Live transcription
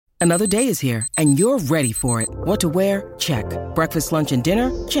Another day is here, and you're ready for it. What to wear? Check. Breakfast, lunch, and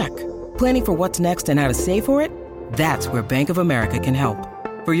dinner? Check. Planning for what's next and how to save for it? That's where Bank of America can help.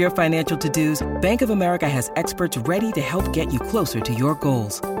 For your financial to-dos, Bank of America has experts ready to help get you closer to your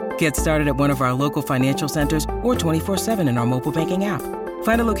goals. Get started at one of our local financial centers or 24/7 in our mobile banking app.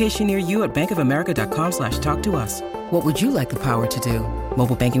 Find a location near you at bankofamerica.com/talktous. What would you like the power to do?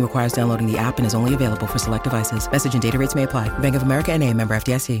 Mobile banking requires downloading the app and is only available for select devices. Message and data rates may apply. Bank of America N.A., member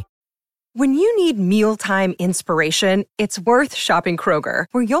FDIC. When you need mealtime inspiration, it's worth shopping Kroger,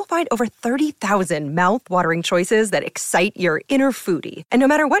 where you'll find over 30,000 mouth-watering choices that excite your inner foodie. And no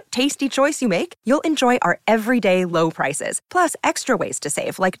matter what tasty choice you make, you'll enjoy our everyday low prices, plus extra ways to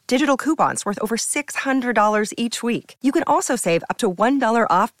save, like digital coupons worth over $600 each week. You can also save up to $1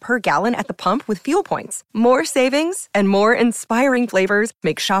 off per gallon at the pump with fuel points. More savings and more inspiring flavors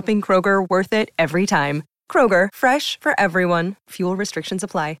make shopping Kroger worth it every time. Kroger, fresh for everyone. Fuel restrictions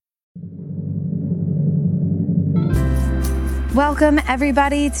apply. Welcome,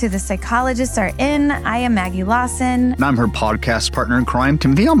 everybody, to The Psychologists Are In. I am Maggie Lawson. And I'm her podcast partner in crime,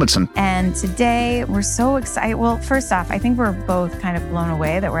 Timothy Almondson. And today we're so excited. Well, first off, I think we're both kind of blown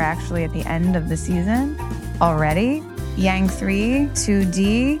away that we're actually at the end of the season already. Yang 3,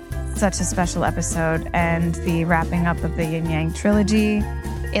 2D, such a special episode. And the wrapping up of the Yin Yang trilogy,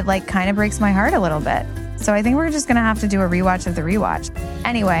 it kind of breaks my heart a little bit. So I think we're just going to have to do a rewatch of the rewatch.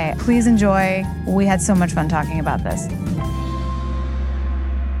 Anyway, please enjoy. We had so much fun talking about this.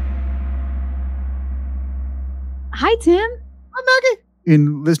 Hi, Tim. Hi, Maggie.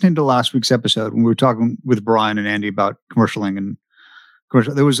 In listening to last week's episode, when we were talking with Brian and Andy about commercialing and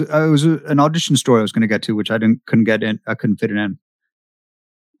commercial, there was an audition story I was going to get to, which I couldn't get in. I couldn't fit it in.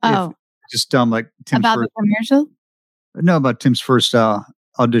 Oh, just Tim's about first, the commercial? No, about Tim's first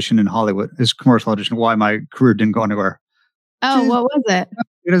audition in Hollywood, his commercial audition. Why my career didn't go anywhere. Oh, what was it?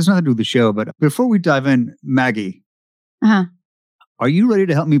 It has nothing to do with the show. But before we dive in, Maggie, are you ready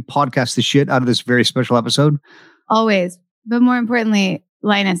to help me podcast the shit out of this very special episode? Always. But more importantly,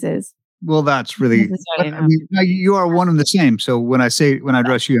 Linus is. Well, that's really, you are one and the same. So when I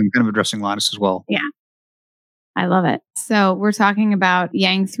address you, I'm kind of addressing Linus as well. Yeah. I love it. So we're talking about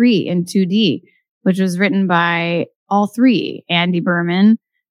Yang 3 in 2D, which was written by all three: Andy Berman,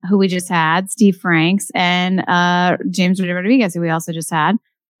 who we just had, Steve Franks, and James Rodriguez, who we also just had.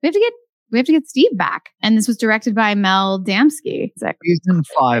 We have to get Steve back. And this was directed by Mel Damsky. Season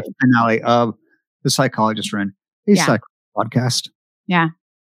 5 finale of The Psychologist Are In. A psych podcast. Yeah.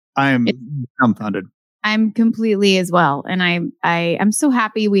 I am dumbfounded. I'm completely as well. And I'm so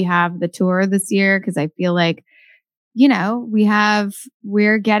happy we have the tour this year, because I feel like,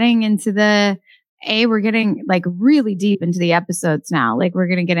 we're getting into we're getting really deep into the episodes now. We're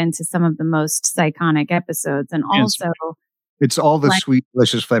going to get into some of the most psychonic episodes. And also, it's all the sweet,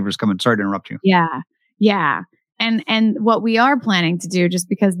 delicious flavors coming. Sorry to interrupt you. Yeah. Yeah. And what we are planning to do, just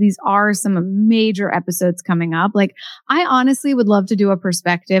because these are some major episodes coming up, I honestly would love to do a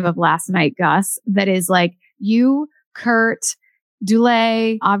perspective of Last Night Gus that is you, Kurt,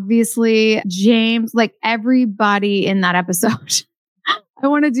 Dulé, obviously, James, everybody in that episode. I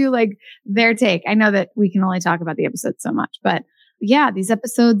want to do their take. I know that we can only talk about the episode so much, but yeah, these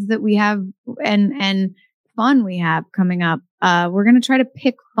episodes that we have and fun we have coming up, we're going to try to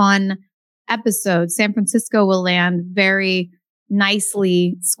pick fun episodes. San Francisco will land very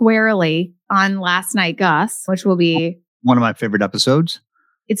nicely, squarely on Last Night Gus, which will be one of my favorite episodes.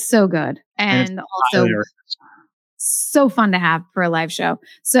 It's so good. And also so fun to have for a live show.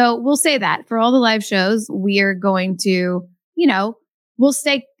 So we'll say that for all the live shows, we are going to, we'll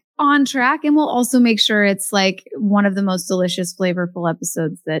stay on track, and we'll also make sure it's one of the most delicious, flavorful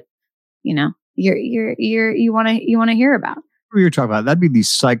episodes that, you want to hear about. Who you're talking about? That'd be the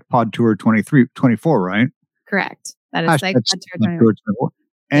Psych Pod Tour 24, right? Correct. That is Psych Pod Tour 24.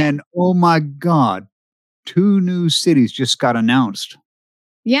 And oh my God, 2 new cities just got announced.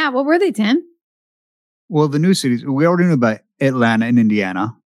 Yeah. What were they, Tim? Well, the new cities, we already knew about Atlanta and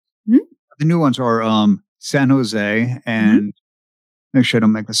Indiana. Mm-hmm. The new ones are San Jose and make sure I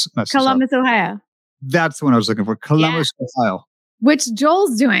don't make this mess Columbus, Ohio. That's the one I was looking for. Columbus, Ohio. Which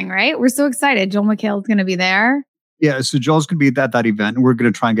Joel's doing, right? We're so excited. Joel McHale's going to be there. Yeah, so Joel's going to be at that event, and we're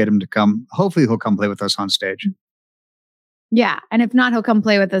going to try and get him to come. Hopefully, he'll come play with us on stage. Yeah, and if not, he'll come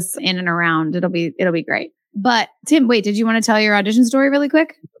play with us in and around. It'll be great. But Tim, wait, did you want to tell your audition story really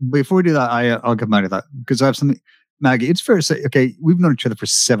quick? Before we do that, I'll come back to that because I have something. Maggie, it's fair to say, okay, we've known each other for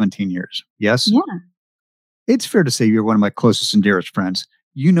 17 years. Yes? Yeah. It's fair to say you're one of my closest and dearest friends.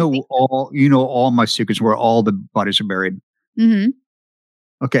 You know all my secrets, where all the bodies are buried. Mm-hmm.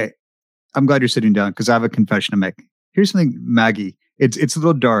 Okay. I'm glad you're sitting down because I have a confession to make. Here's something, Maggie. It's a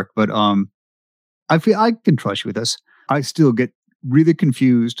little dark, but I feel I can trust you with this. I still get really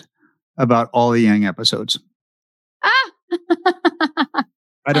confused about all the Yang episodes. Ah!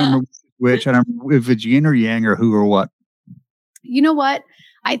 I don't remember which. I don't remember if it's yin or yang or who or what. You know what?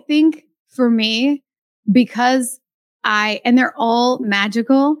 I think for me, because and they're all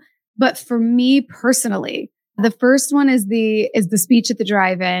magical, but for me personally, the first one is the speech at the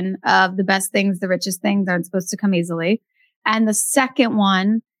drive-in of the best things, the richest things aren't supposed to come easily. And the second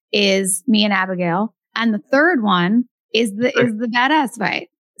one is me and Abigail. And the third one is the badass fight.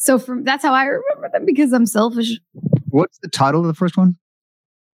 So that's how I remember them because I'm selfish. What's the title of the first one?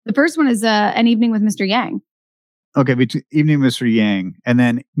 The first one is An Evening with Mr. Yang. Okay, Evening Mr. Yang, and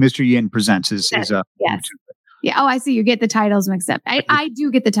then Mr. Yin Presents is yes. Yeah. Oh, I see. You get the titles mixed up. I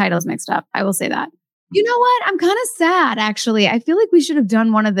do get the titles mixed up. I will say that. You know what? I'm kind of sad, actually. I feel like we should have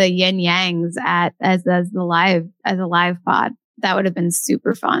done one of the yin yangs as a live pod. That would have been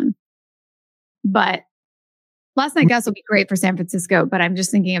super fun. But Last Night Gus will be great for San Francisco. But I'm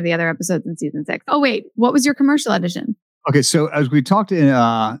just thinking of the other episodes in season 6. Oh wait, what was your commercial audition? Okay, so as we talked in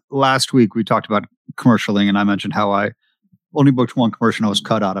last week, we talked about commercialing, and I mentioned how I only booked one commercial and I was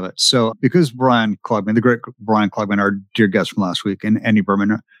cut out of it. So because Brian Klugman, the great Brian Klugman, our dear guest from last week, and Andy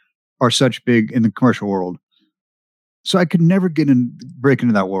Berman are such big in the commercial world, so I could never break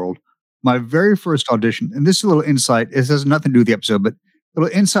into that world. My very first audition, and this is a little insight. It has nothing to do with the episode, but a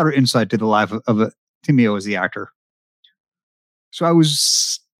little insight to the life of Timeo as the actor. So I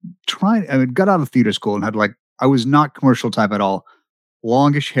was got out of theater school and had I was not commercial type at all.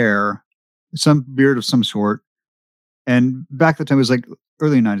 Longish hair, some beard of some sort. And back at the time, it was like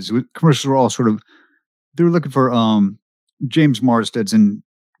early 90s. Commercials were all sort of, they were looking for James Marsted's and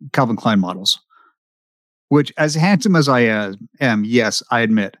Calvin Klein models. Which, as handsome as I am, yes, I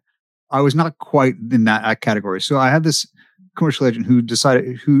admit, I was not quite in that category. So I had this commercial agent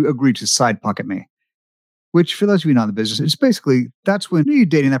who agreed to side pocket me. Which, for those of you not in the business, it's basically, that's when you're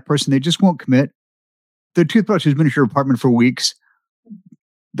dating that person, they just won't commit. Their toothbrush has been at your apartment for weeks.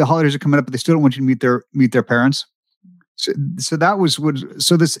 The holidays are coming up, but they still don't want you to meet their parents. So that was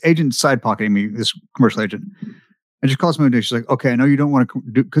so this agent side pocketing me, this commercial agent. And she calls me one day. She's like, okay, I know you don't want to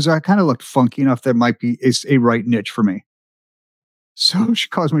do, because I kind of looked funky enough that might be a right niche for me. So she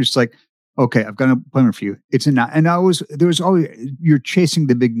calls me. She's like, okay, I've got an appointment for you. It's in that. And there was always, you're chasing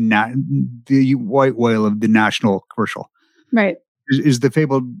the big, the white whale of the national commercial. Right. Is the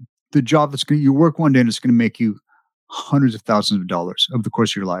fabled, the job you work one day and it's going to make you hundreds of thousands of dollars over the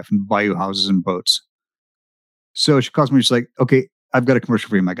course of your life and buy you houses and boats. So she calls me. She's like, okay, I've got a commercial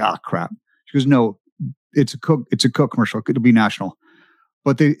for you. I'm like, crap. She goes, no, it's a Coke commercial. It'll be national.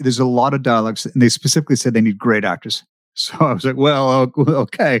 But there's a lot of dialogues and they specifically said they need great actors. So I was like, well,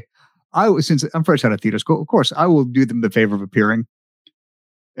 okay. Since I'm fresh out of theater school, of course, I will do them the favor of appearing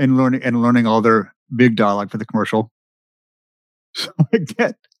and learning all their big dialogue for the commercial. So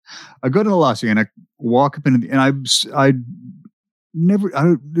I go to the lobby and I walk up and I this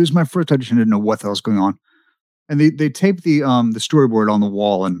is my first audition. I didn't know what the hell was going on. And they tape the storyboard on the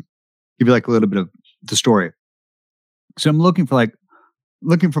wall and give you a little bit of the story. So I'm looking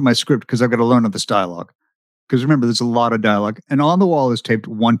for my script because I've got to learn all this dialogue. Because remember, there's a lot of dialogue. And on the wall is taped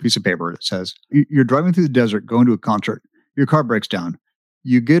one piece of paper that says, you're driving through the desert, going to a concert. Your car breaks down.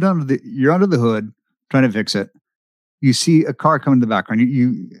 You're under the hood, trying to fix it. You see a car come in the background.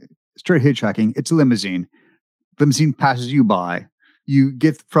 You start hitchhiking. It's a limousine. The limousine passes you by. You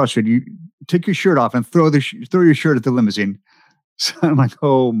get frustrated. You take your shirt off and throw your shirt at the limousine. So I'm like,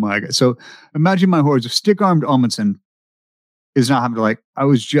 oh my God. So imagine my horrors. If stick-armed Amundsen is not having to I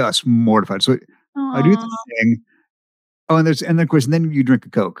was just mortified. So I do the thing. Oh, and then of course, then you drink a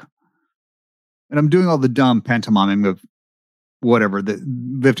Coke. And I'm doing all the dumb pantomiming of whatever,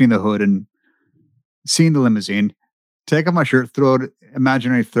 lifting the hood and seeing the limousine. Take off my shirt, throw it,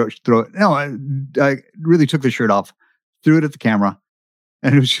 imaginary throw it. No, I really took the shirt off, threw it at the camera.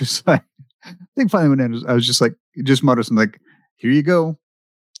 And it was just I think finally when I was just just muttered something here you go.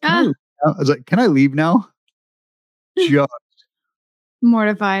 I was like, can I leave now? Just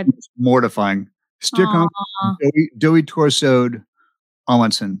mortifying. Stick on doughy torsoed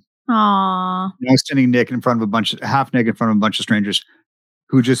Amundsen. Aww. I was standing naked half naked in front of a bunch of strangers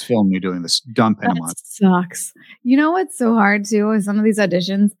who just filmed me doing this dumb pantomime. That sucks. You know what's so hard too with some of these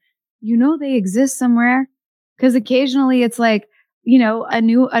auditions? They exist somewhere because occasionally it's an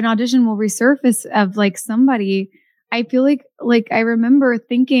audition will resurface of somebody. I feel like I remember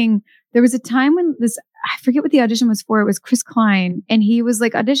thinking there was a time when I forget what the audition was for. It was Chris Klein and he was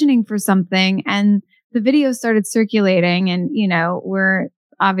auditioning for something and the video started circulating and, we're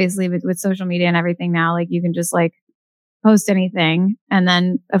obviously with social media and everything now, you can just post anything. And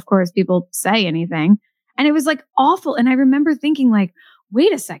then, of course, people say anything. And it was like awful. And I remember thinking like,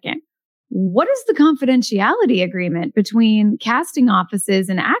 wait a second. What is the confidentiality agreement between casting offices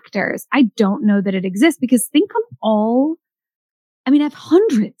and actors? I don't know that it exists because think of I have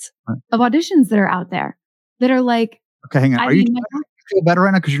hundreds of auditions that are out there that are like, okay, hang on. Are you feel better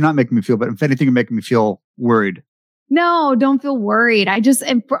right now? Because you're not making me feel better. If anything, you're making me feel worried. No, don't feel worried. I just,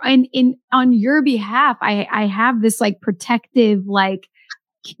 on your behalf, I have this like protective, like,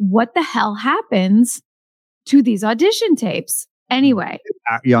 what the hell happens to these audition tapes? Anyway.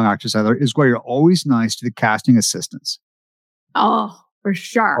 Young actors either is where you're always nice to the casting assistants. Oh, for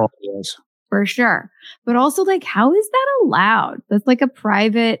sure. Oh, yes. For sure. But also like, how is that allowed? That's like a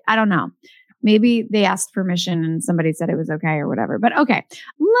private, I don't know. Maybe they asked permission and somebody said it was okay or whatever. But okay,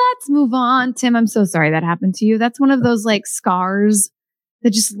 let's move on. Tim, I'm so sorry that happened to you. That's one of those like scars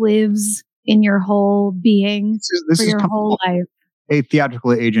that just lives in your whole being for your whole life. A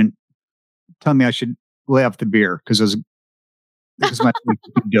theatrical agent tell me I should lay off the beer because my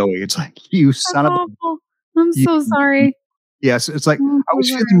doughy. It's like, you son of a... I'm so sorry. Yes, it's like I was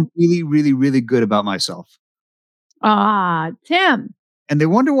feeling really, really, really good about myself. Tim. And they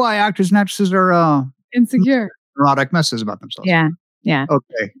wonder why actors and actresses are insecure, neurotic messes about themselves. Yeah.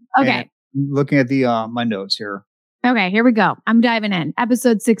 Okay. And looking at the my notes here. Okay, here we go. I'm diving in.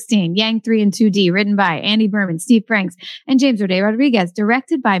 Episode 16, Yang 3 and 2D, written by Andy Berman, Steve Franks, and James Roday Rodriguez,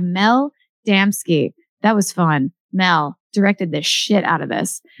 directed by Mel Damsky. That was fun. Mel directed the shit out of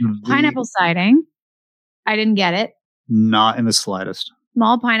this. Pineapple sighting. I didn't get it. Not in the slightest.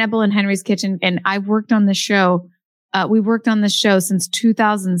 Small pineapple in Henry's kitchen. And I've worked on this show. We worked on this show since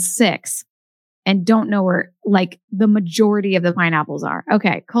 2006 and don't know where like the majority of the pineapples are.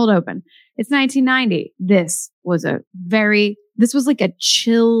 Okay. Cold open. It's 1990. This was like a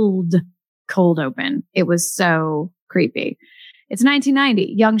chilled cold open. It was so creepy. It's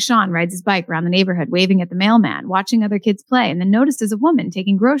 1990. Young Sean rides his bike around the neighborhood, waving at the mailman, watching other kids play, and then notices a woman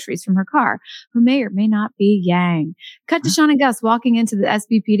taking groceries from her car who may or may not be Yang. Cut to Sean and Gus walking into the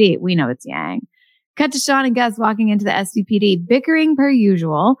SBPD. We know it's Yang. Cut to Sean and Gus walking into the SBPD, bickering per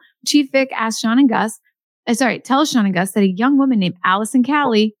usual. Chief Vic asks tells Sean and Gus that a young woman named Allison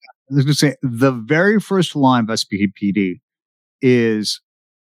Callie. I was going to say, the very first line of SBPD is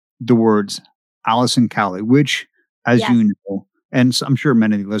the words Allison Callie, which, as you know, and I'm sure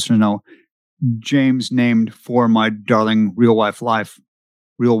many of the listeners know, James named for my darling real life wife,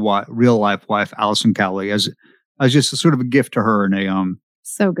 Allison Callie, as just a sort of a gift to her, and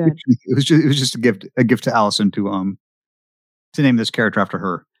so good. It was just a gift to Allison to name this character after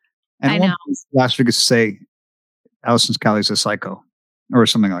her. And I know. Last week is to say Allison Callie's a psycho or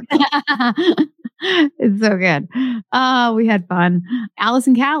something like that. It's so good. We had fun.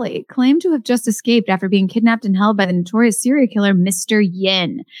 Allison Callie claimed to have just escaped after being kidnapped and held by the notorious serial killer, Mr.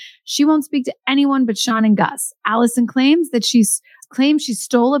 Yin. She won't speak to anyone but Sean and Gus. Allison claims she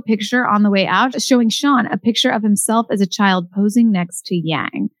stole a picture on the way out, showing Sean a picture of himself as a child posing next to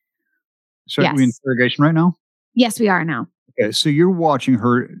Yang. So are we in interrogation right now? Yes, we are now. Okay, so you're watching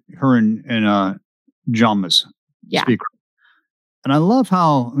her in Jama's speaker. And I love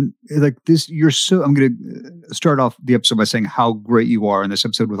how, like this, I'm going to start off the episode by saying how great you are in this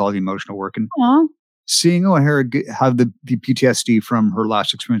episode with all the emotional work. And seeing O'Hara have the PTSD from her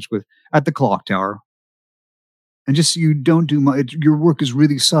last experience at the clock tower. And just, you don't do much. Your work is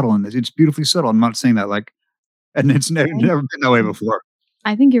really subtle in this. It's beautifully subtle. I'm not saying that and it's never been that way before.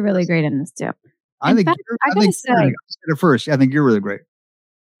 I think you're really great in this too. I think you're really great.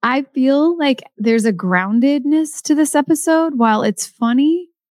 I feel like there's a groundedness to this episode. While it's funny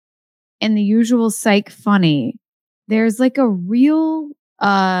and the usual psych funny, there's like a real,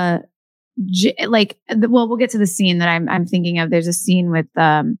 we'll get to the scene that I'm thinking of. There's a scene with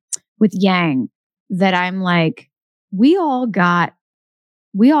Yang that I'm like, we all got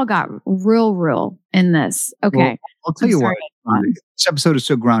real in this. Okay. Well, I'll tell you why. This episode is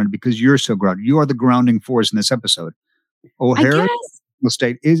so grounded because you're so grounded. You are the grounding force in this episode. O'Hara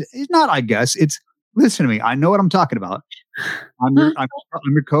State is not, I guess. It's, listen to me. I know what I'm talking about. I'm your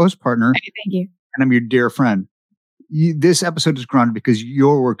co-host partner. Okay, thank you. And I'm your dear friend. This episode is grounded because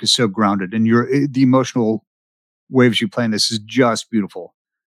your work is so grounded, and the emotional waves you play in this is just beautiful.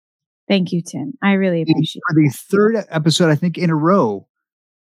 Thank you, Tim. I really appreciate it. For the third episode, I think, in a row,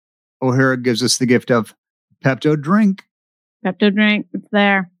 O'Hara gives us the gift of Pepto drink. Pepto drink. It's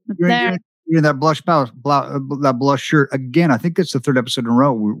there. You're in that blush shirt again. I think it's the third episode in a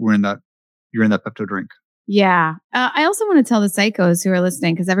row. You're in that Pepto drink. Yeah. I also want to tell the psychos who are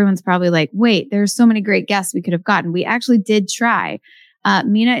listening, because everyone's probably like, wait, there's so many great guests we could have gotten. We actually did try.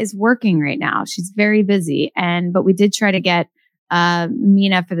 Mina is working right now. She's very busy. But we did try to get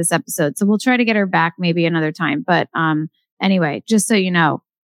Mina for this episode. So we'll try to get her back maybe another time. But anyway, just so you know,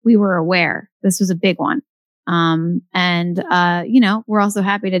 we were aware this was a big one. We're also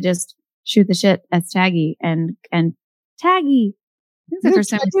happy to just shoot the shit as Taggy and Taggy. I think it's the first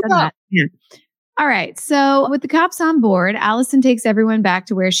time we said that. Yeah. All right. So with the cops on board, Allison takes everyone back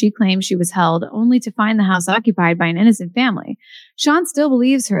to where she claims she was held, only to find the house occupied by an innocent family. Sean still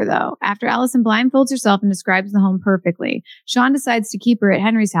believes her, though. After Allison blindfolds herself and describes the home perfectly, Sean decides to keep her at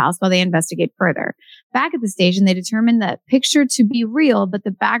Henry's house while they investigate further. Back at the station, they determine the picture to be real, but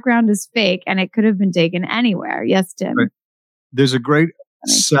the background is fake and it could have been taken anywhere. Yes, Tim. Right. There's a great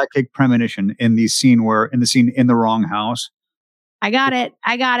psychic premonition in the scene in the wrong house. I got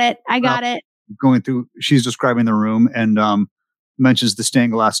it. Going through, she's describing the room and mentions the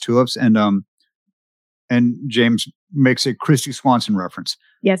stained glass tulips, and James makes a Christy Swanson reference.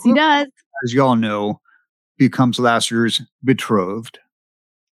 Yes, he does. As y'all know, becomes last year's betrothed.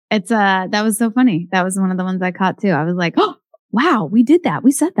 It's that was so funny. That was one of the ones I caught too. I was like, oh wow, we did that.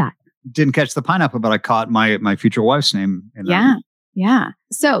 We said that. Didn't catch the pineapple, but I caught my future wife's name in that. Yeah.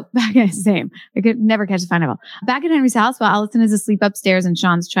 So back at same. I could never catch the pineapple. Back at Henry's house, while Allison is asleep upstairs in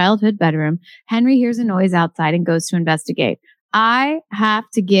Sean's childhood bedroom, Henry hears a noise outside and goes to investigate. I have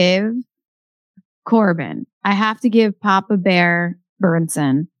to give Corbin, I have to give Papa Bear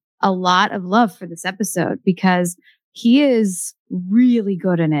Burnson a lot of love for this episode because he is really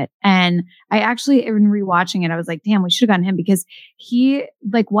good in it. And I actually, in rewatching it, I was like, damn, we should have gotten him because he,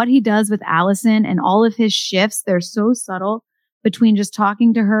 like what he does with Allison and all of his shifts, they're so subtle. Between just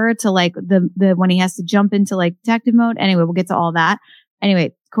talking to her to like the when he has to jump into like detective mode. Anyway, we'll get to all that.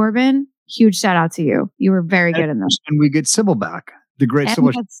 Anyway, Corbin, huge shout out to you. You were very good in this. And we get Sybil back. The great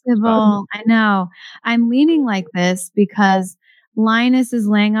Sybil. I know. I'm leaning like this because Linus is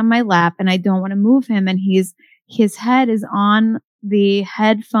laying on my lap and I don't want to move him. And his head is on the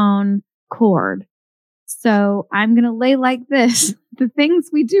headphone cord. So I'm going to lay like this. The things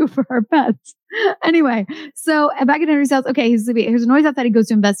we do for our pets. Anyway, so back at Henry's house, okay, he's sleeping. There's a noise outside. He goes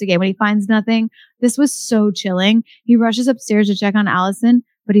to investigate. When he finds nothing, this was so chilling. He rushes upstairs to check on Allison,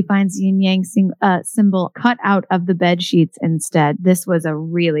 but he finds yin yang symbol cut out of the bed sheets instead. This was a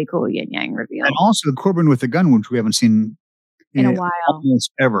really cool yin yang reveal. And also Corbin with the gun, which we haven't seen in a while,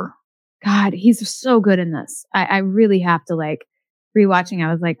 almost ever. God, he's so good in this. I really have to like rewatching.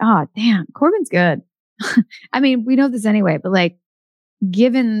 I was like, oh damn, Corbin's good. I mean, we know this anyway, but like,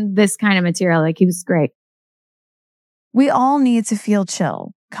 given this kind of material, like he was great. We all need to feel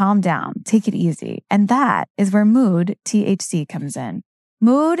chill, calm down, take it easy. And that is where Mood THC comes in.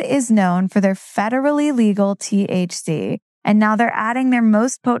 Mood is known for their federally legal THC, and now they're adding their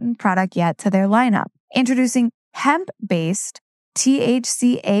most potent product yet to their lineup. Introducing hemp-based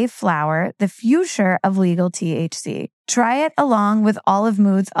THCA flower, the future of legal THC. Try it along with all of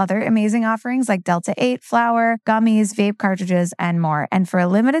Mood's other amazing offerings like Delta 8 flower, gummies, vape cartridges, and more. And for a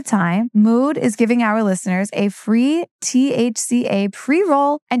limited time, Mood is giving our listeners a free THCA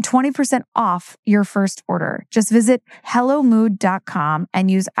pre-roll and 20% off your first order. Just visit hellomood.com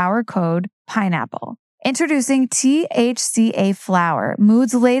and use our code PINEAPPLE. Introducing THCA flower,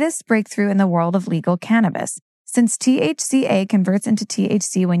 Mood's latest breakthrough in the world of legal cannabis. Since THCA converts into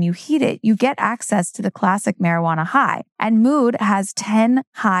THC when you heat it, you get access to the classic marijuana high. And Mood has 10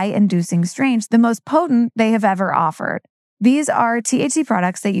 high-inducing strains, the most potent they have ever offered. These are THC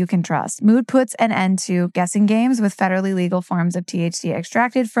products that you can trust. Mood puts an end to guessing games with federally legal forms of THC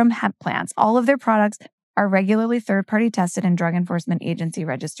extracted from hemp plants. All of their products are regularly third-party tested in Drug Enforcement Agency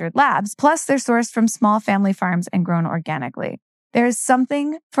registered labs. Plus, they're sourced from small family farms and grown organically. There's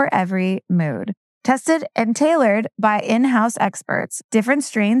something for every mood. Tested and tailored by in-house experts. Different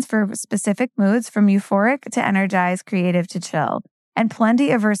strains for specific moods from euphoric to energized, creative to chill. And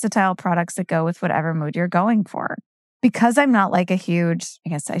plenty of versatile products that go with whatever mood you're going for. Because I'm not like a huge, I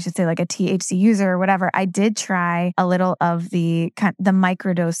guess I should say like a THC user or whatever, I did try a little of the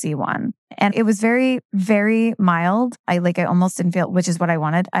microdosey one. And it was very, very mild. I almost didn't feel, which is what I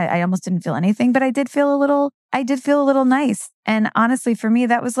wanted. I almost didn't feel anything, but I did feel a little nice. And honestly, for me,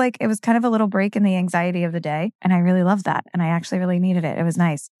 that was like, it was kind of a little break in the anxiety of the day. And I really loved that. And I actually really needed it. It was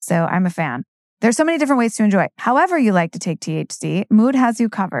nice. So I'm a fan. There's so many different ways to enjoy. However you like to take THC, Mood has you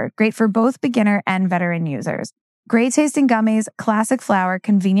covered. Great for both beginner and veteran users. Great tasting gummies, classic flower,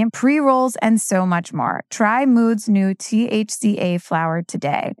 convenient pre-rolls, and so much more. Try Mood's new THCA flower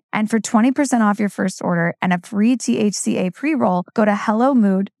today. And for 20% off your first order and a free THCA pre-roll, go to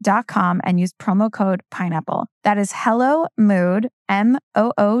hellomood.com and use promo code PINEAPPLE. That is hellomood,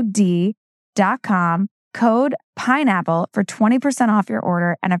 MOOD.com, Code PINEAPPLE for 20% off your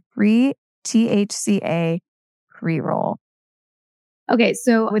order and a free THCA pre-roll. Okay,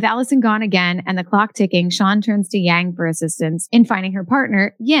 so with Allison gone again and the clock ticking, Sean turns to Yang for assistance in finding her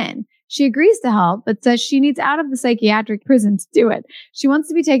partner, Yin. She agrees to help, but says she needs out of the psychiatric prison to do it. She wants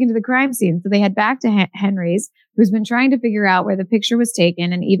to be taken to the crime scene, so they head back to Henry's, who's been trying to figure out where the picture was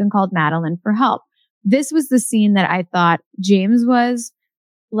taken and even called Madeline for help. This was the scene that I thought James was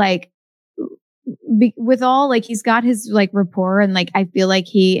like, with all, like, he's got his like rapport, and like I feel like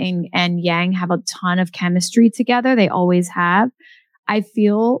he and Yang have a ton of chemistry together. They always have. I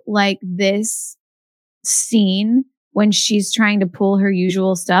feel like this scene when she's trying to pull her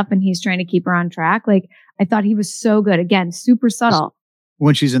usual stuff and he's trying to keep her on track, like I thought he was so good. Again, super subtle.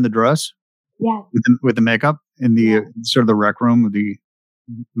 When she's in the dress, yeah, with the makeup in the sort of the rec room of the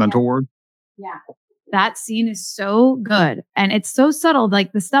mental ward. Yeah, that scene is so good, and it's so subtle.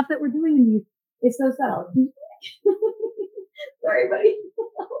 Like the stuff that we're doing in these. It's so subtle. Sorry, buddy.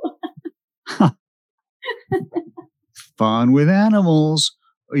 Fun with animals.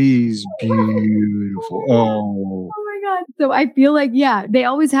 He's beautiful. Oh my God. So I feel like, they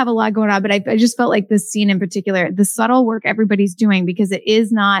always have a lot going on, but I just felt like this scene in particular, the subtle work everybody's doing, because it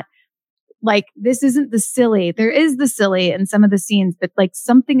is not like, this isn't the silly. There is the silly in some of the scenes, but like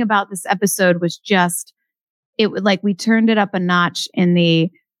something about this episode was just, it would like, we turned it up a notch in the,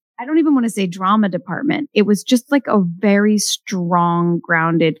 I don't even want to say drama department. It was just like a very strong,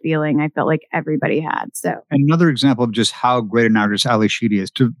 grounded feeling I felt like everybody had. So another example of just how great an actress Ali Sheedy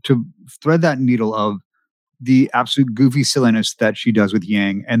is to thread that needle of the absolute goofy silliness that she does with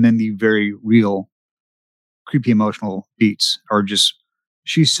Yang, and then the very real, creepy, emotional beats are just,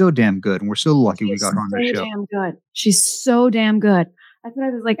 she's so damn good. And we're so lucky we got her on the show. Damn good. She's so damn good. That's what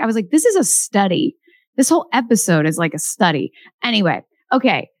I was like, this is a study. This whole episode is like a study. Anyway.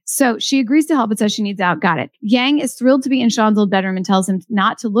 Okay. So she agrees to help, but says she needs out. Got it. Yang is thrilled to be in Sean's old bedroom and tells him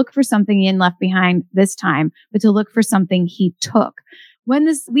not to look for something Yin left behind this time, but to look for something he took. When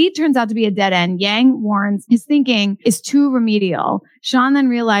this lead turns out to be a dead end, Yang warns his thinking is too remedial. Sean then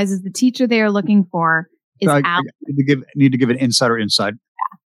realizes the teacher they are looking for is I Al. need to give an insider insight.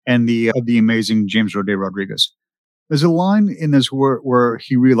 Yeah. And the amazing James Roday Rodriguez. There's a line in this where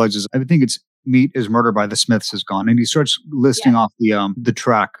he realizes, I think it's Meat is Murder by the Smiths is gone. And he starts listing off the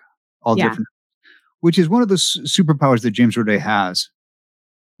track, all different, which is one of the superpowers that James Roday has.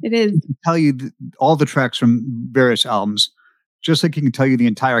 It is. He can tell you all the tracks from various albums, just like he can tell you the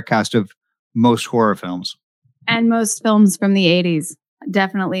entire cast of most horror films. And most films from the 80s.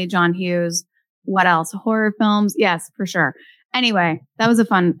 Definitely John Hughes. What else? Horror films? Yes, for sure. Anyway, that was a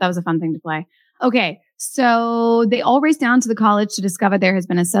fun thing to play. Okay. So they all race down to the college to discover there has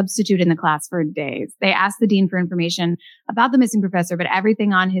been a substitute in the class for days. They ask the dean for information about the missing professor, but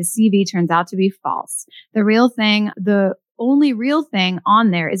everything on his CV turns out to be false. The only real thing on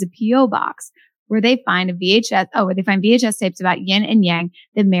there is a PO box where they find VHS tapes about Yin and Yang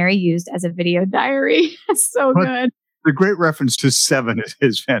that Mary used as a video diary. So good. The great reference to Seven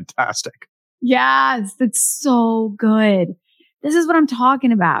is fantastic. Yes, it's so good. This is what I'm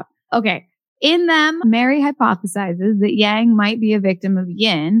talking about. Okay. In them, Mary hypothesizes that Yang might be a victim of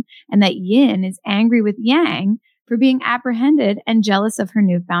Yin, and that Yin is angry with Yang for being apprehended and jealous of her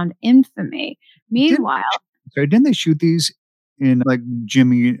newfound infamy. Meanwhile, didn't they shoot these in like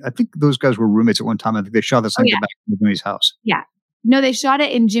Jimmy? I think those guys were roommates at one time. I think they shot this back in Jimmy's house. Yeah. No, they shot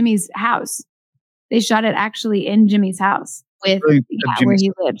it in Jimmy's house. They shot it actually in Jimmy's house where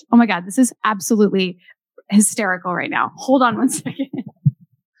he lived. Oh my God, this is absolutely hysterical right now. Hold on one second.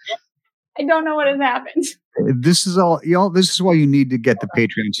 I don't know what has happened. This is all, y'all. This is why you need to get the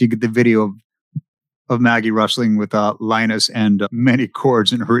Patreon, so you get the video of Maggie wrestling with Linus and many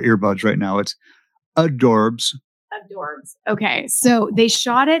cords in her earbuds right now. It's adorbs. Okay, so they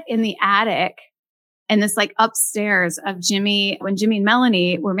shot it in the attic, and this like upstairs of Jimmy when Jimmy and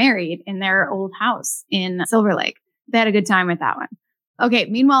Melanie were married in their old house in Silver Lake. They had a good time with that one. Okay,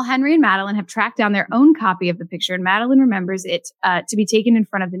 meanwhile, Henry and Madeline have tracked down their own copy of the picture, and Madeline remembers it to be taken in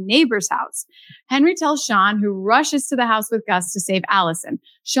front of the neighbor's house. Henry tells Sean, who rushes to the house with Gus to save Allison.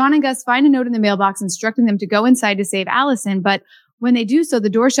 Sean and Gus find a note in the mailbox instructing them to go inside to save Allison, but when they do so, the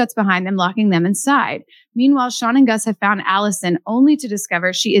door shuts behind them, locking them inside. Meanwhile, Sean and Gus have found Allison, only to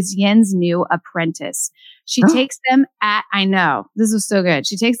discover she is Yin's new apprentice. She takes them I know, this was so good.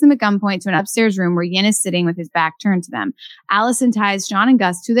 She takes them at gunpoint to an upstairs room where Yin is sitting with his back turned to them. Allison ties Sean and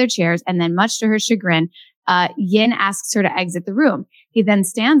Gus to their chairs, and then much to her chagrin, Yin asks her to exit the room. He then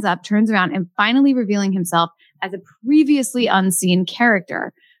stands up, turns around, and finally revealing himself as a previously unseen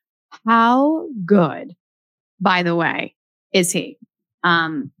character. How good, by the way, is he?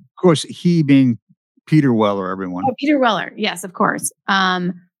 Of course, he being Peter Weller, everyone. Oh, Peter Weller. Yes, of course.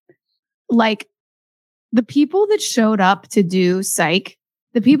 Like the people that showed up to do Psych,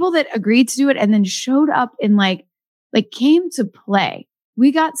 the people that agreed to do it and then showed up and like came to play.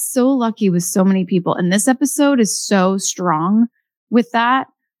 We got so lucky with so many people. And this episode is so strong with that.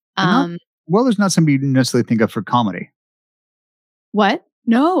 Weller's not somebody you necessarily think of for comedy. What?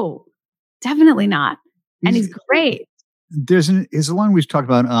 No, definitely not. And he's great. There's a line we've talked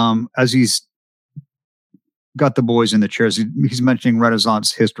about as he's got the boys in the chairs. He's mentioning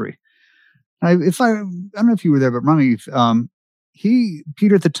Renaissance history. I don't know if you were there, but remind me,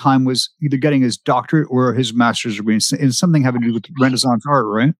 Peter at the time was either getting his doctorate or his master's degree in something having to do with Renaissance art,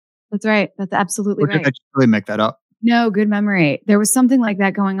 right? That's right. That's absolutely right. Did I really make that up? No, good memory. There was something like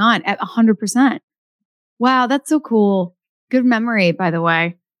that going on at 100%. Wow, that's so cool. Good memory, by the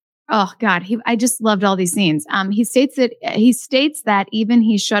way. Oh God, I just loved all these scenes. He states that even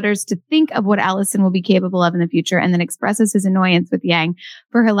he shudders to think of what Allison will be capable of in the future, and then expresses his annoyance with Yang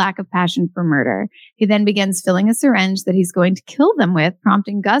for her lack of passion for murder. He then begins filling a syringe that he's going to kill them with,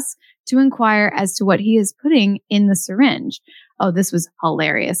 prompting Gus to inquire as to what he is putting in the syringe. Oh, this was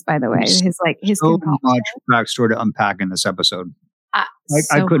hilarious, by the way. His so much backstory to unpack in this episode. I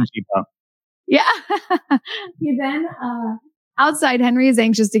couldn't keep up. Yeah. He then. Outside, Henry is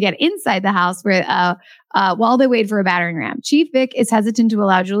anxious to get inside the house while they wait for a battering ram. Chief Vic is hesitant to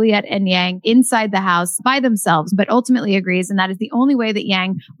allow Juliet and Yang inside the house by themselves, but ultimately agrees, and that is the only way that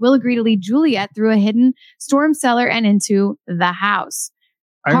Yang will agree to lead Juliet through a hidden storm cellar and into the house.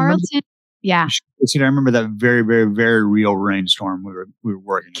 I remember that very, very, very real rainstorm we were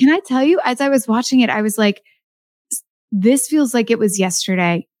working. Can I tell you, as I was watching it, I was like, this feels like it was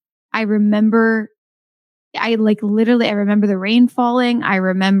yesterday. I remember the rain falling. I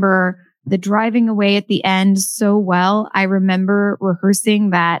remember the driving away at the end so well. I remember rehearsing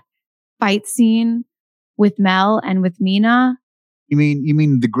that fight scene with Mel and with Mina. You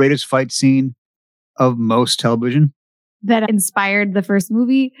mean the greatest fight scene of most television? That inspired the first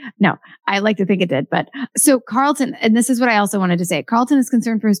movie? No, I like to think it did. But so Carlton, and this is what I also wanted to say. Carlton is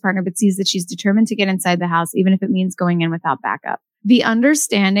concerned for his partner, but sees that she's determined to get inside the house, even if it means going in without backup. The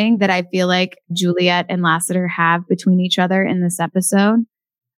understanding that I feel like Juliet and Lassiter have between each other in this episode,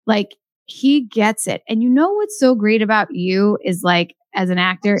 like he gets it. And you know what's so great about you is like, as an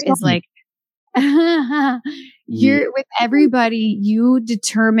actor, is like, you're with everybody, you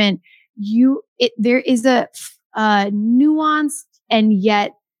determine there is a nuanced and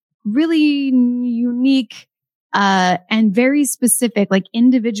yet really unique and very specific, like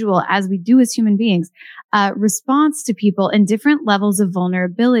individual, as we do as human beings, response to people in different levels of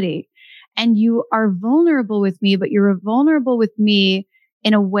vulnerability. And you are vulnerable with me, but you're vulnerable with me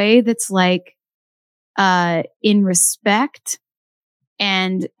in a way that's like, in respect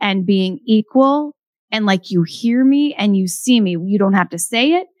and being equal. And like, you hear me and you see me. You don't have to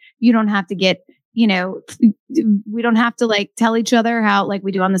say it. You don't have to get, we don't have to like tell each other how, like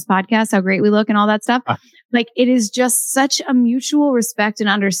we do on this podcast, how great we look and all that stuff. Like it is just such a mutual respect and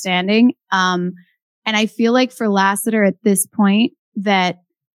understanding. And I feel like for Lassiter at this point, that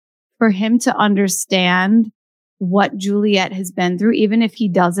for him to understand what Juliet has been through, even if he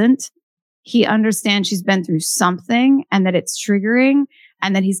doesn't, he understands she's been through something and that it's triggering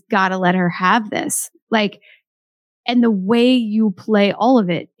and that he's got to let her have this. Like, and the way you play all of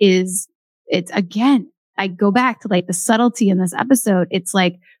it is, it's again, I go back to like the subtlety in this episode. It's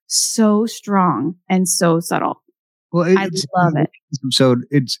like so strong and so subtle. Well, I love it. So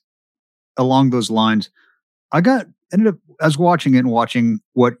it's along those lines. I was watching it and watching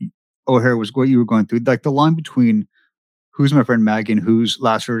what O'Hara what you were going through. Like the line between who's my friend Maggie and who's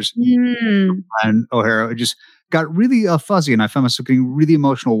Lasseter's and O'Hara, it just got really fuzzy, and I found myself getting really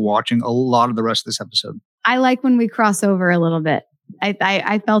emotional watching a lot of the rest of this episode. I like when we cross over a little bit.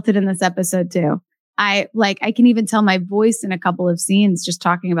 I felt it in this episode too. I can even tell my voice in a couple of scenes just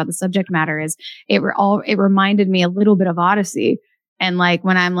talking about the subject matter is it reminded me a little bit of Odyssey. And like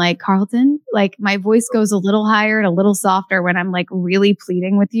when I'm like, Carlton, like my voice goes a little higher and a little softer when I'm like really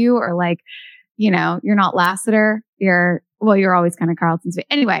pleading with you, or like, you're not Lassiter. You're always kind of Carlton's.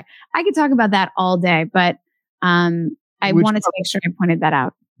 Anyway, I could talk about that all day, but I wanted to make sure I pointed that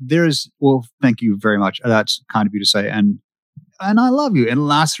out. Thank you very much. That's kind of you to say. And I love you. And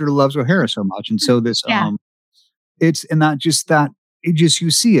Lassiter loves O'Hara so much. And so this, it's, and not just that, you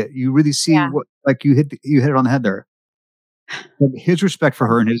see it. You really see what, like you hit it on the head there. Like his respect for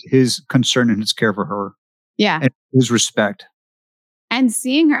her and his concern and his care for her. Yeah. And his respect. And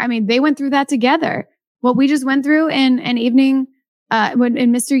seeing her, I mean, they went through that together. What we just went through in an evening, when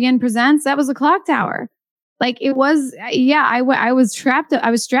in Mr. Yin Presents, that was a clock tower. Like it was, I was strapped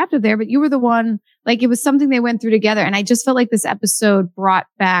up there, but you were the one, like it was something they went through together. And I just felt like this episode brought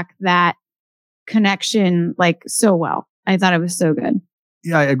back that connection like so well. I thought it was so good.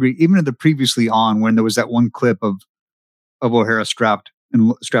 Yeah, I agree. Even in the previously on, when there was that one clip of O'Hara strapped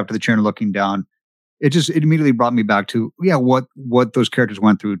to the chair and looking down, it immediately brought me back to what those characters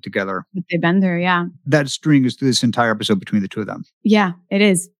went through together. What they've been through, yeah. That string is through this entire episode between the two of them. Yeah, it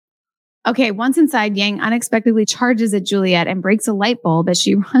is. Okay, once inside, Yang unexpectedly charges at Juliet and breaks a light bulb as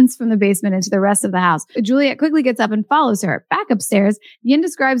she runs from the basement into the rest of the house. Juliet quickly gets up and follows her. Back upstairs, Yin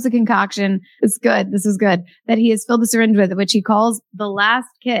describes the concoction. It's good. This is good. That he has filled the syringe with, which he calls the last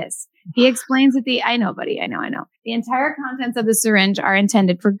kiss. He explains that I know, buddy. I know. The entire contents of the syringe are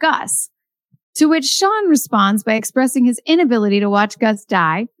intended for Gus. To which Sean responds by expressing his inability to watch Gus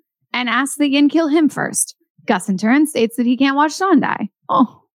die and asks that Yin kill him first. Gus in turn states that he can't watch Sean die.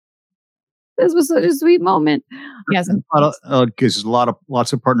 Oh. This was such a sweet moment. Yes, there's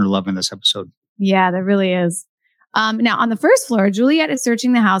lots of partner love in this episode. Yeah, there really is. Now, on the first floor, Juliet is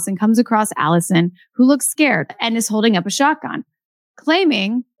searching the house and comes across Allison, who looks scared and is holding up a shotgun,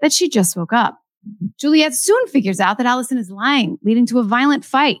 claiming that she just woke up. Juliet soon figures out that Allison is lying, leading to a violent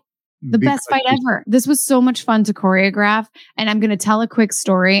fight. The best fight ever. This was so much fun to choreograph, and I'm going to tell a quick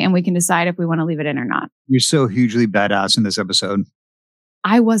story, and we can decide if we want to leave it in or not. You're so hugely badass in this episode.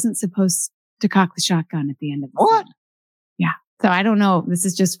 I wasn't supposed to cock the shotgun at the end of the what? Scene. Yeah. So I don't know. This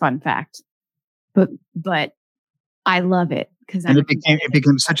is just fun fact, but I love it because it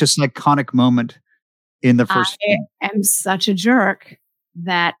became such a iconic moment in the first. I am such a jerk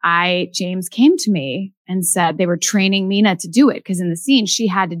that James came to me and said they were training Mina to do it because in the scene she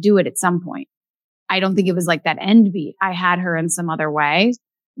had to do it at some point. I don't think it was like that end beat. I had her in some other way,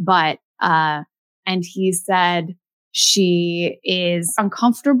 but and he said, she is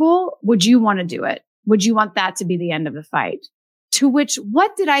uncomfortable. Would you want to do it? Would you want that to be the end of the fight? To which,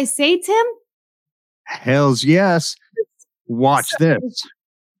 what did I say, Tim? Hells yes. Watch this.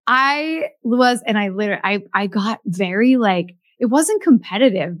 I got very like, it wasn't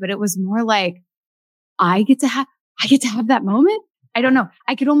competitive, but it was more like, I get to have that moment. I don't know.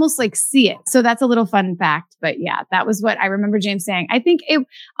 I could almost like see it. So that's a little fun fact. But yeah, that was what I remember James saying. I think it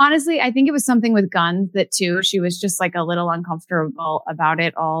was something with guns that too. She was just like a little uncomfortable about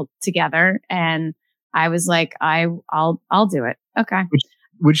it all together. And I was like, I'll do it. Okay.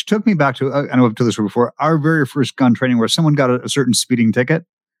 Which took me back to, I know I've told this before, our very first gun training where someone got a certain speeding ticket.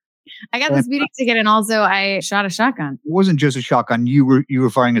 I got the speeding ticket and also I shot a shotgun. It wasn't just a shotgun. You were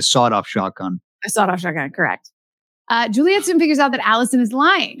firing a sawed-off shotgun. A sawed-off shotgun, correct. Juliet soon figures out that Allison is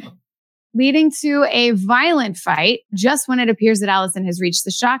lying, leading to a violent fight. Just when it appears that Allison has reached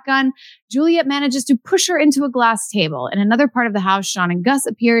the shotgun, Juliet manages to push her into a glass table. In another part of the house, Sean and Gus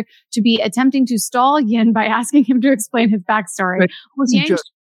appear to be attempting to stall Yin by asking him to explain his backstory.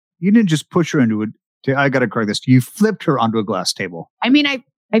 You didn't just push her into it. I got to correct this. You flipped her onto a glass table. I mean, I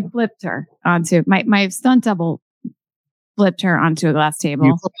flipped her onto my stunt double. Flipped her onto a glass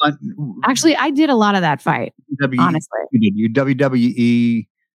table. Actually, I did a lot of that fight. Honestly, you did. You WWE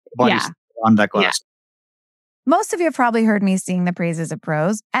body on that glass. Yeah. Most of you have probably heard me sing the praises of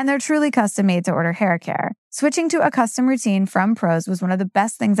Prose, and they're truly custom made to order hair care. Switching to a custom routine from Prose was one of the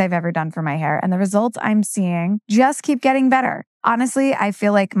best things I've ever done for my hair, and the results I'm seeing just keep getting better. Honestly, I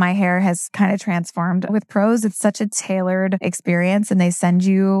feel like my hair has kind of transformed with Prose. It's such a tailored experience, and they send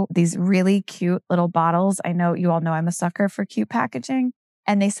you these really cute little bottles. I know you all know I'm a sucker for cute packaging,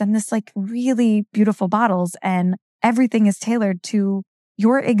 and they send this like really beautiful bottles, and everything is tailored to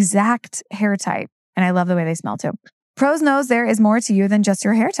your exact hair type. And I love the way they smell too. Prose knows there is more to you than just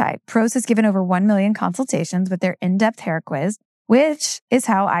your hair type. Prose has given over 1 million consultations with their in-depth hair quiz, which is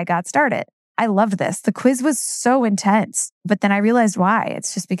how I got started. I loved this. The quiz was so intense, but then I realized why.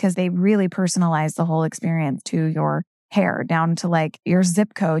 It's just because they really personalized the whole experience to your hair, down to like your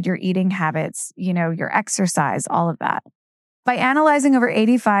zip code, your eating habits, your exercise, all of that. By analyzing over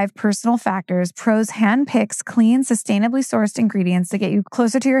 85 personal factors, Prose handpicks clean, sustainably sourced ingredients to get you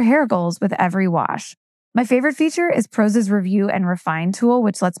closer to your hair goals with every wash. My favorite feature is Prose's review and refine tool,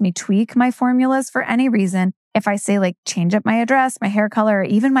 which lets me tweak my formulas for any reason. If I say like change up my address, my hair color, or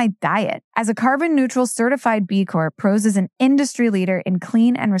even my diet. As a carbon neutral certified B Corp, Prose is an industry leader in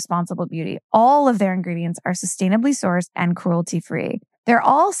clean and responsible beauty. All of their ingredients are sustainably sourced and cruelty free. They're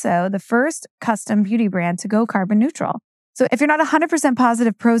also the first custom beauty brand to go carbon neutral. So if you're not 100%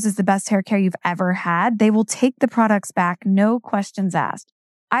 positive Prose is the best hair care you've ever had, they will take the products back, no questions asked.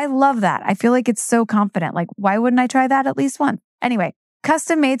 I love that. I feel like it's so confident. Like, why wouldn't I try that at least once? Anyway,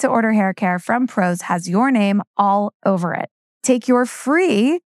 custom made to order hair care from Prose has your name all over it. Take your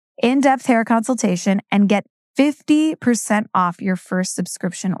free in-depth hair consultation and get 50% off your first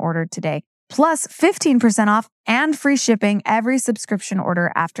subscription order today, plus 15% off and free shipping every subscription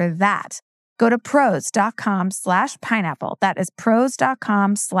order after that. Go to prose.com/pineapple. That is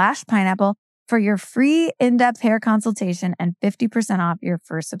prose.com/pineapple for your free in-depth hair consultation and 50% off your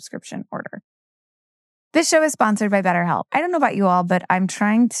first subscription order. This show is sponsored by BetterHelp. I don't know about you all, but I'm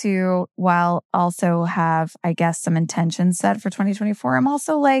trying to, while also have, I guess, some intentions set for 2024, I'm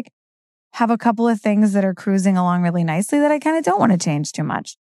also like, have a couple of things that are cruising along really nicely that I kind of don't want to change too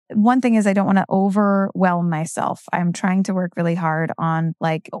much. One thing is I don't want to overwhelm myself. I'm trying to work really hard on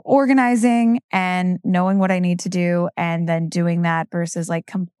like organizing and knowing what I need to do and then doing that versus like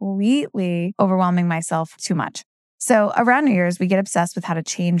completely overwhelming myself too much. So around New Year's, we get obsessed with how to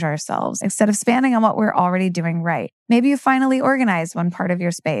change ourselves instead of expanding on what we're already doing right. Maybe you finally organized one part of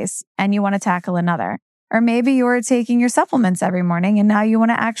your space and you want to tackle another. Or maybe you're taking your supplements every morning and now you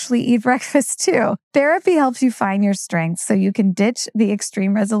want to actually eat breakfast too. Therapy helps you find your strengths so you can ditch the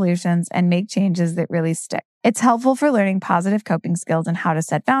extreme resolutions and make changes that really stick. It's helpful for learning positive coping skills and how to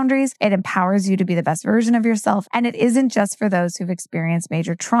set boundaries. It empowers you to be the best version of yourself. And it isn't just for those who've experienced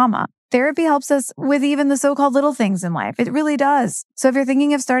major trauma. Therapy helps us with even the so-called little things in life. It really does. So if you're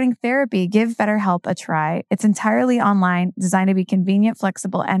thinking of starting therapy, give BetterHelp a try. It's entirely online, designed to be convenient,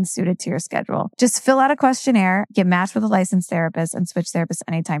 flexible, and suited to your schedule. Just fill out a questionnaire, get matched with a licensed therapist, and switch therapists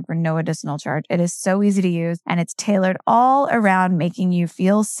anytime for no additional charge. It is so easy to use, and it's tailored all around making you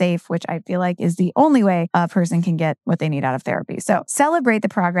feel safe, which I feel like is the only way a person can get what they need out of therapy. So celebrate the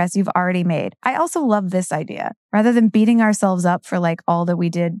progress you've already made. I also love this idea. Rather than beating ourselves up for like all that we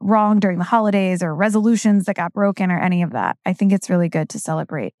did wrong during the holidays or resolutions that got broken or any of that, I think it's really good to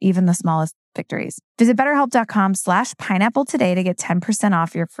celebrate even the smallest victories. Visit BetterHelp.com/pineapple today to get 10%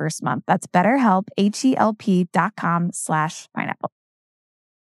 off your first month. That's BetterHelp, HELP.com/pineapple.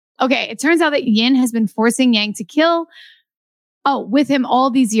 Okay, it turns out that Yin has been forcing Yang to kill with him all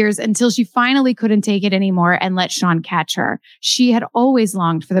these years until she finally couldn't take it anymore and let Sean catch her. She had always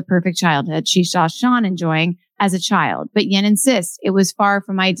longed for the perfect childhood she saw Sean enjoying as a child, but Yin insists it was far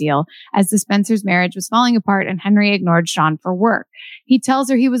from ideal as the Spencers' marriage was falling apart and Henry ignored Sean for work. He tells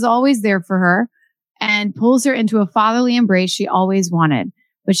her he was always there for her and pulls her into a fatherly embrace she always wanted.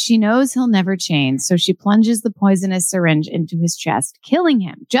 But she knows he'll never change, so she plunges the poisonous syringe into his chest, killing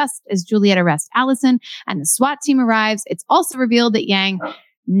him. Just as Juliet arrests Allison and the SWAT team arrives, it's also revealed that Yang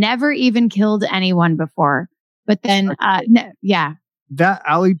never even killed anyone before. But then, That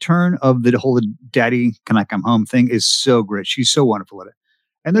alley turn of the whole "Daddy, can I come home" thing is so great. She's so wonderful at it.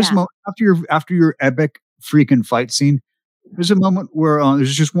 And there's a moment after your epic freaking fight scene. There's a moment where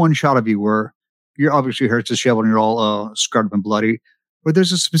there's just one shot of you where your obviously hair's disheveled and you're all scarred up and bloody. But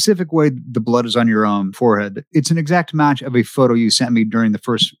there's a specific way the blood is on your forehead. It's an exact match of a photo you sent me during the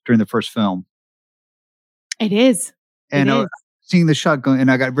first film. It is. And seeing the shot going,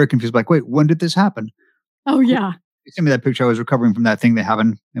 and I got very confused. Like, wait, when did this happen? Oh yeah. You sent me that picture. I was recovering from that thing they have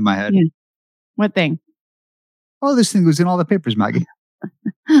in my head. Yeah. What thing? Oh, this thing was in all the papers, Maggie.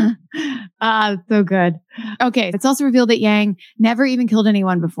 So good. Okay. It's also revealed that Yang never even killed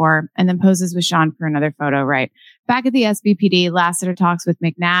anyone before and then poses with Sean for another photo, right? Back at the SBPD, Lassiter talks with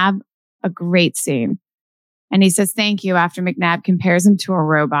McNabb, a great scene. And he says, thank you after McNabb compares him to a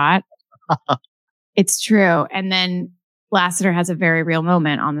robot. It's true. And then Lassiter has a very real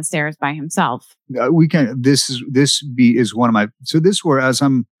moment on the stairs by himself. This is one of my, so this where as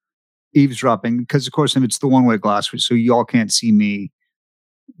I'm eavesdropping, because of course it's the one-way glass, so y'all can't see me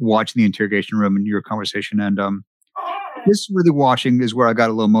watching the interrogation room and your conversation. And this really watching is where I got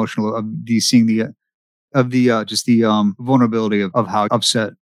a little emotional of seeing the vulnerability of how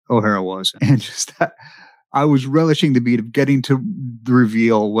upset O'Hara was. And just that I was relishing the beat of getting to the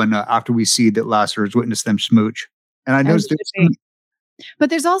reveal when after we see that Lassiter has witnessed them smooch. And I noticed but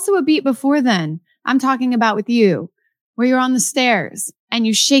there's also a beat before then. I'm talking about with you where you're on the stairs and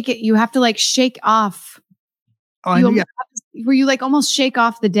you shake it. You have to like shake off. Where you like almost shake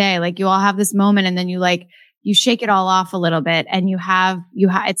off the day. Like you all have this moment and then you shake it all off a little bit and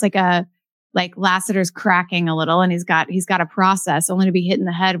it's like Lassiter's cracking a little and he's got a process only to be hit in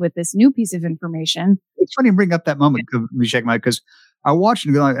the head with this new piece of information. It's funny to bring up that moment of me shaking my head because I watched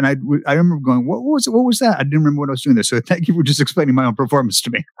it and I remember going, what was that? I didn't remember what I was doing there. So thank you for just explaining my own performance to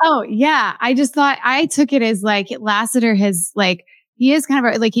me. Oh yeah. I just thought I took it as like Lassiter has like, he is kind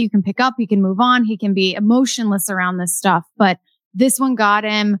of like he can pick up, he can move on, he can be emotionless around this stuff. But this one got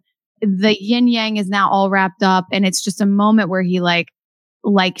him. The yin yang is now all wrapped up, and it's just a moment where he like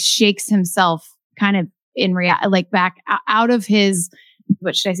shakes himself kind of in like back out of his,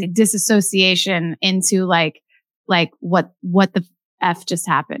 what should I say, disassociation into like what the F just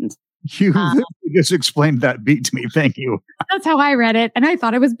happened. You just explained that beat to me. Thank you. That's how I read it. And I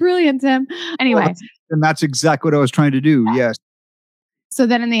thought it was brilliant, Tim. Anyway. Well, and that's exactly what I was trying to do. Yes. So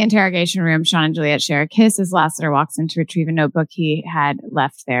then in the interrogation room, Sean and Juliet share a kiss as Lassiter walks in to retrieve a notebook he had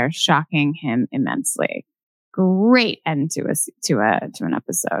left there, shocking him immensely. Great end to an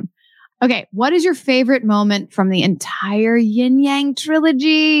episode. Okay, what is your favorite moment from the entire Yin Yang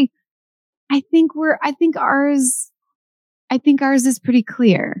trilogy? I think ours is pretty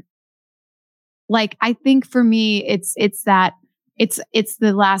clear. Like, I think for me, it's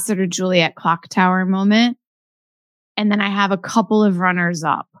the Lassiter Juliet clock tower moment. And then I have a couple of runners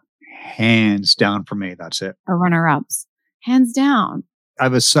up. Hands down for me. That's it. Or runner ups. Hands down. I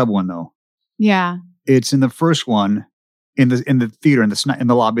have a sub one though. Yeah. It's in the first one in the theater in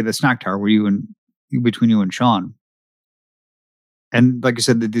the lobby of the snack tower where between you and Sean. And like I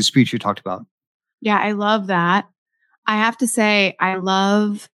said, the speech you talked about. Yeah, I love that. I have to say, I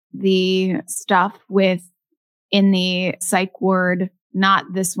love the stuff in the psych ward, not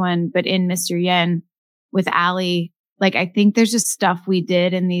this one, but in Mr. Yen with Allie. Like, I think there's just stuff we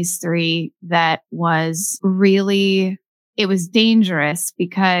did in these three that was really, it was dangerous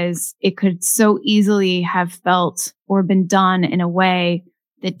because it could so easily have felt or been done in a way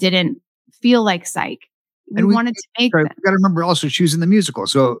that didn't feel like psych. We wanted to make them. You got to remember also she was in the musical.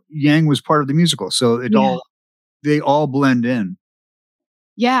 So Yang was part of the musical. So they all blend in.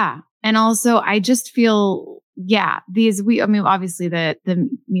 Yeah. And also I just feel, obviously the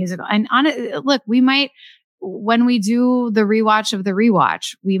musical and look, we might, when we do the rewatch of the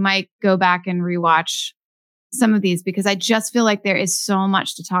rewatch, we might go back and rewatch some of these because I just feel like there is so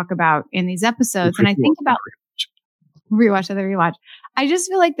much to talk about in these episodes. And I think about rewatch of the rewatch. I just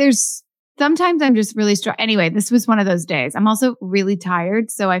feel like sometimes I'm just really strong. Anyway, this was one of those days. I'm also really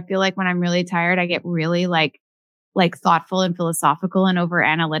tired. So I feel like when I'm really tired, I get really like thoughtful and philosophical and over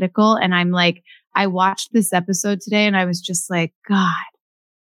analytical. And I'm like, I watched this episode today and I was just like, God,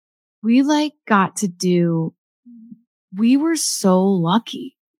 we were so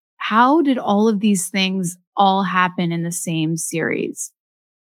lucky. How did all of these things all happen in the same series?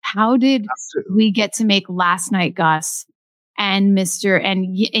 How did we get to make Last Night Gus and Mr. and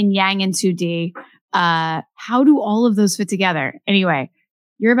Yang and 2D? How do all of those fit together? Anyway,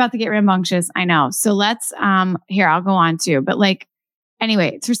 you're about to get rambunctious. I know. So let's, here, I'll go on too. But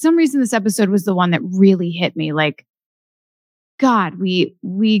anyway, for some reason, this episode was the one that really hit me. Like, God, we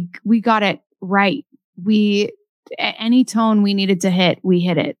got it right. Any tone we needed to hit, we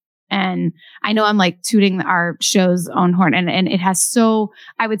hit it. And I know I'm like tooting our show's own horn and it has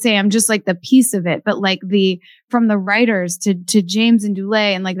I would say I'm just like the piece of it, but like from the writers to James and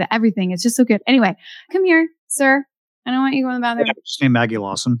Dulé and like the everything, it's just so good. Anyway, come here, sir. I don't want you going in the bathroom. Just name Maggie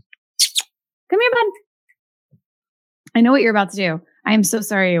Lawson. Come here, bud. I know what you're about to do. I am so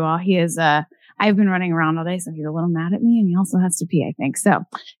sorry, you all. He is, I've been running around all day, so he's a little mad at me and he also has to pee, I think. So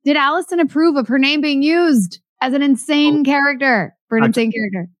did Allison approve of her name being used as an insane character for an insane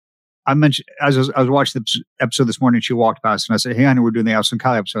character? I mentioned, as I was watching the episode this morning, she walked past and I said, hey, I know we're doing the Allison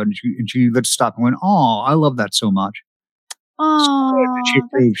Kali episode. And she let us stop and went, oh, I love that so much. Oh, she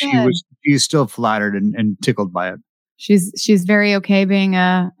approved. She's still flattered and tickled by it. She's very okay being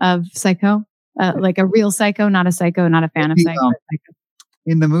a psycho, like a real psycho, not a fan of psycho.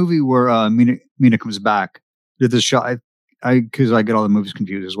 In the movie where Mina comes back, there's a shot, because I get all the movies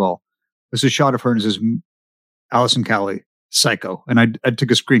confused as well. There's a shot of her and it says Allison Kali, psycho. And I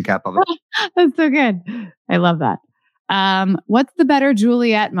took a screen cap of it. That's so good. I love that. What's the better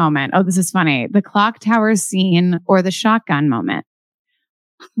Juliet moment? Oh, this is funny. The clock tower scene or the shotgun moment?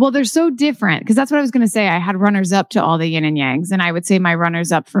 Well, they're so different because that's what I was going to say. I had runners up to all the yin and yangs. And I would say my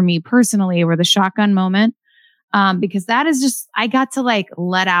runners up for me personally were the shotgun moment. Because that is just, I got to like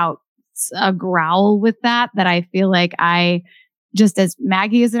let out a growl with that I feel like I just as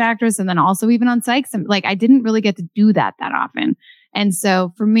Maggie as an actress and then also even on Sykes, like I didn't really get to do that often. And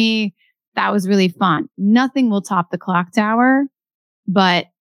so for me, that was really fun. Nothing will top the clock tower, but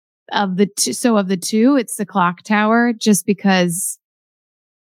of the two, it's the clock tower just because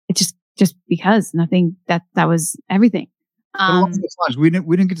nothing that was everything. We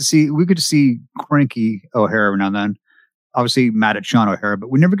didn't get to see. We get to see cranky O'Hara every now and then. Obviously, mad at Sean O'Hara, but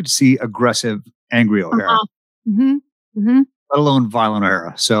we never get to see aggressive, angry O'Hara. Let alone violent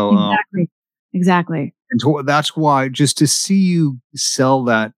O'Hara. So exactly. And so that's why just to see you sell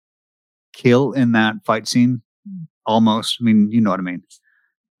that kill in that fight scene, almost. I mean, you know what I mean.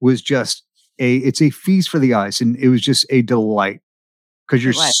 Was just it's a feast for the eyes, and it was just a delight.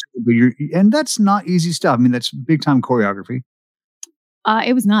 Because and that's not easy stuff. I mean, that's big time choreography.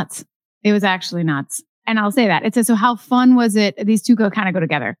 It was nuts. It was actually nuts. And I'll say that. It says, so how fun was it? These two kind of go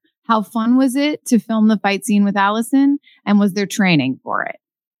together. How fun was it to film the fight scene with Allison? And was there training for it?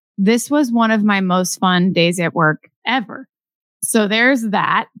 This was one of my most fun days at work ever. So there's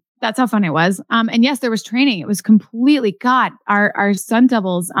that. That's how fun it was. And yes, there was training. It was completely, God, our stunt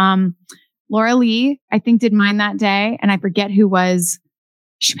doubles. Laura Lee, I think, did mine that day. And I forget who was,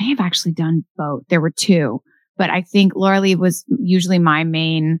 she may have actually done both. There were two, but I think Laura Lee was usually my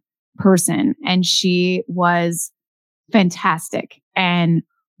main person. And she was fantastic. And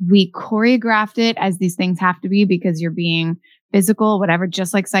we choreographed it as these things have to be because you're being physical, whatever,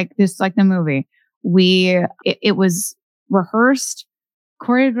 just like the movie. It was rehearsed,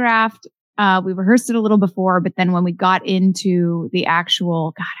 choreographed. We rehearsed it a little before, but then when we got into the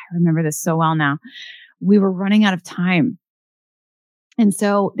actual, God, I remember this so well now, we were running out of time. And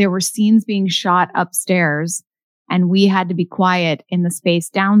so there were scenes being shot upstairs and we had to be quiet in the space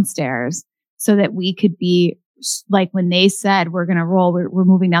downstairs so that we could be like, when they said, we're going to roll, we're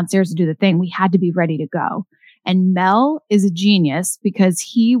moving downstairs to do the thing, we had to be ready to go. And Mel is a genius because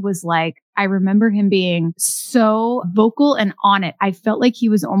he was like, I remember him being so vocal and on it. I felt like he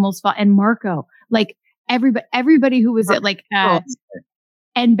was almost, and Marco, like everybody who was at like,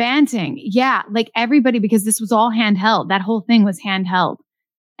 and Banting. Yeah. Like everybody, because this was all handheld. That whole thing was handheld.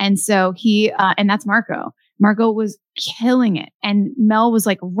 And so and that's Marco. Marco was killing it. And Mel was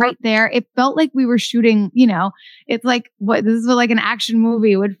like right there. It felt like we were shooting, it's like this is what like an action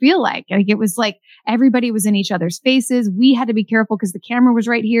movie would feel like. Like it was like everybody was in each other's faces. We had to be careful because the camera was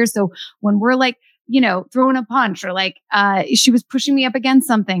right here. So when we're like, throwing a punch or like, she was pushing me up against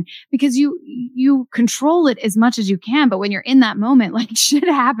something because you control it as much as you can. But when you're in that moment, like shit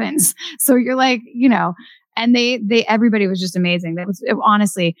happens. So you're like, and everybody was just amazing.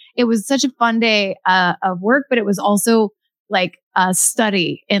 Honestly, it was such a fun day of work, but it was also like a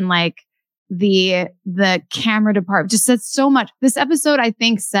study in like the camera department. Just said so much. This episode, I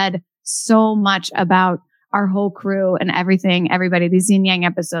think, said so much about our whole crew and everything. Everybody, these yin yang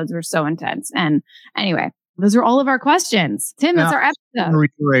episodes were so intense. And anyway, those are all of our questions. Tim, that's our episode.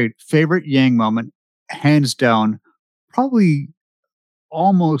 Reiterate, favorite Yang moment, hands down, probably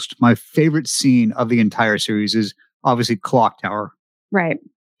almost my favorite scene of the entire series is obviously Clock Tower. Right.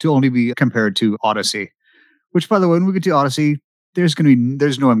 To only be compared to Odyssey, which, by the way, when we get to Odyssey, there's no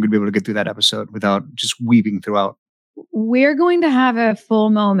way I'm going to be able to get through that episode without just weeping throughout. We're going to have a full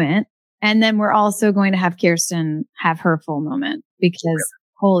moment. And then we're also going to have Kirsten have her full moment because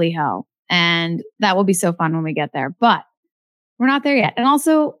holy hell. And that will be so fun when we get there, but we're not there yet. And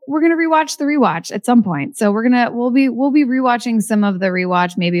also we're going to rewatch the rewatch at some point. So we'll be rewatching some of the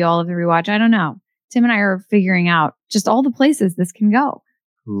rewatch, maybe all of the rewatch. I don't know. Tim and I are figuring out just all the places this can go.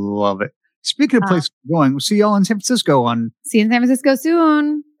 Love it. Speaking of places going, we'll see y'all in San Francisco See you in San Francisco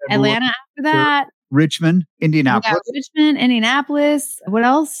soon. Atlanta after that. Richmond, Indianapolis. Richmond, Indianapolis. What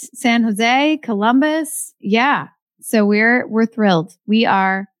else? San Jose, Columbus. Yeah. So we're thrilled. We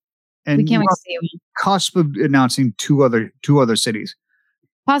can't wait to see you. Cusp of announcing two other cities.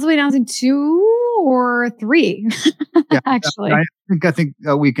 Possibly announcing 2 or 3. Yeah, actually. I think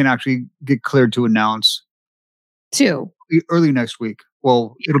we can actually get cleared to announce 2 early next week.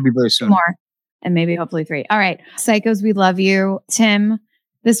 Well, it'll be very soon. 2 more. And maybe hopefully 3. All right. Psychos, we love you. Tim,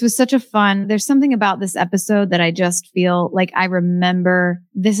 this was such a fun. There's something about this episode that I just feel like I remember.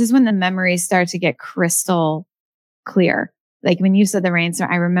 This is when the memories start to get crystal clear. Like when you said the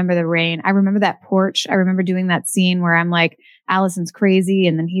rainstorm, I remember the rain. I remember that porch. I remember doing that scene where I'm like, Allison's crazy.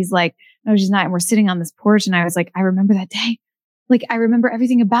 And then he's like, no, she's not. And we're sitting on this porch. And I was like, I remember that day. Like I remember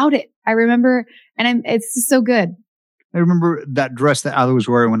everything about it. It's just so good. I remember that dress that Allie was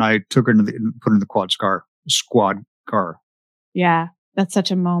wearing when I took her put her in the squad car. Yeah. That's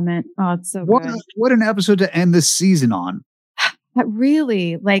such a moment. Oh, it's so good. What an episode to end this season on. But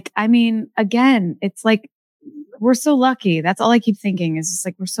really, like, I mean, again, it's like, we're so lucky. That's all I keep thinking is just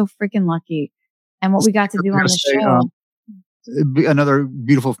like, we're so freaking lucky. And what we got to do on the show. Another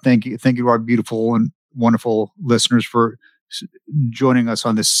beautiful thank you. Thank you to our beautiful and wonderful listeners for joining us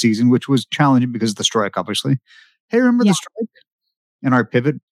on this season, which was challenging because of the strike, obviously. Hey, remember the strike and our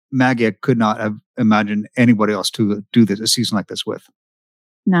pivot? Maggie, I could not have imagined anybody else to do a season like this with.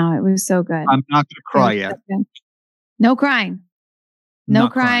 No, it was so good. I'm not going to cry yet. No crying. No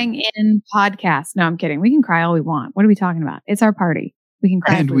crying in podcasts. No, I'm kidding. We can cry all we want. What are we talking about? It's our party. We can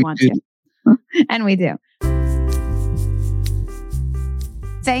cry if we want to. And we do.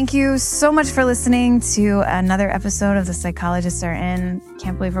 Thank you so much for listening to another episode of The Psychologists Are In.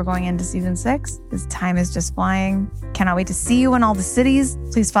 Can't believe we're going into season 6. This time is just flying. Cannot wait to see you in all the cities.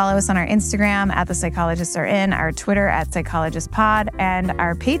 Please follow us on our Instagram at The Psychologists Are In, our Twitter at PsychologistPod, and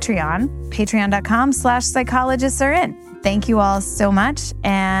our Patreon, patreon.com/psychologists-are-in. Thank you all so much,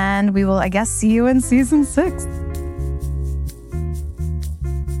 and we will, I guess, see you in season 6.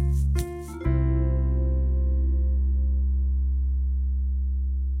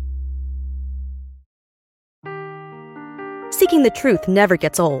 Seeking the truth never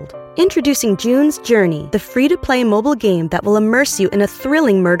gets old. Introducing June's Journey, the free-to-play mobile game that will immerse you in a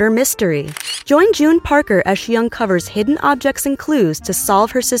thrilling murder mystery. Join June Parker as she uncovers hidden objects and clues to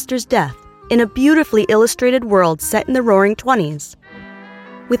solve her sister's death in a beautifully illustrated world set in the Roaring 20s.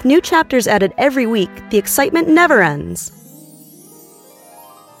 With new chapters added every week, the excitement never ends.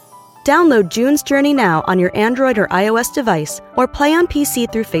 Download June's Journey now on your Android or iOS device, or play on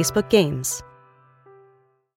PC through Facebook Games.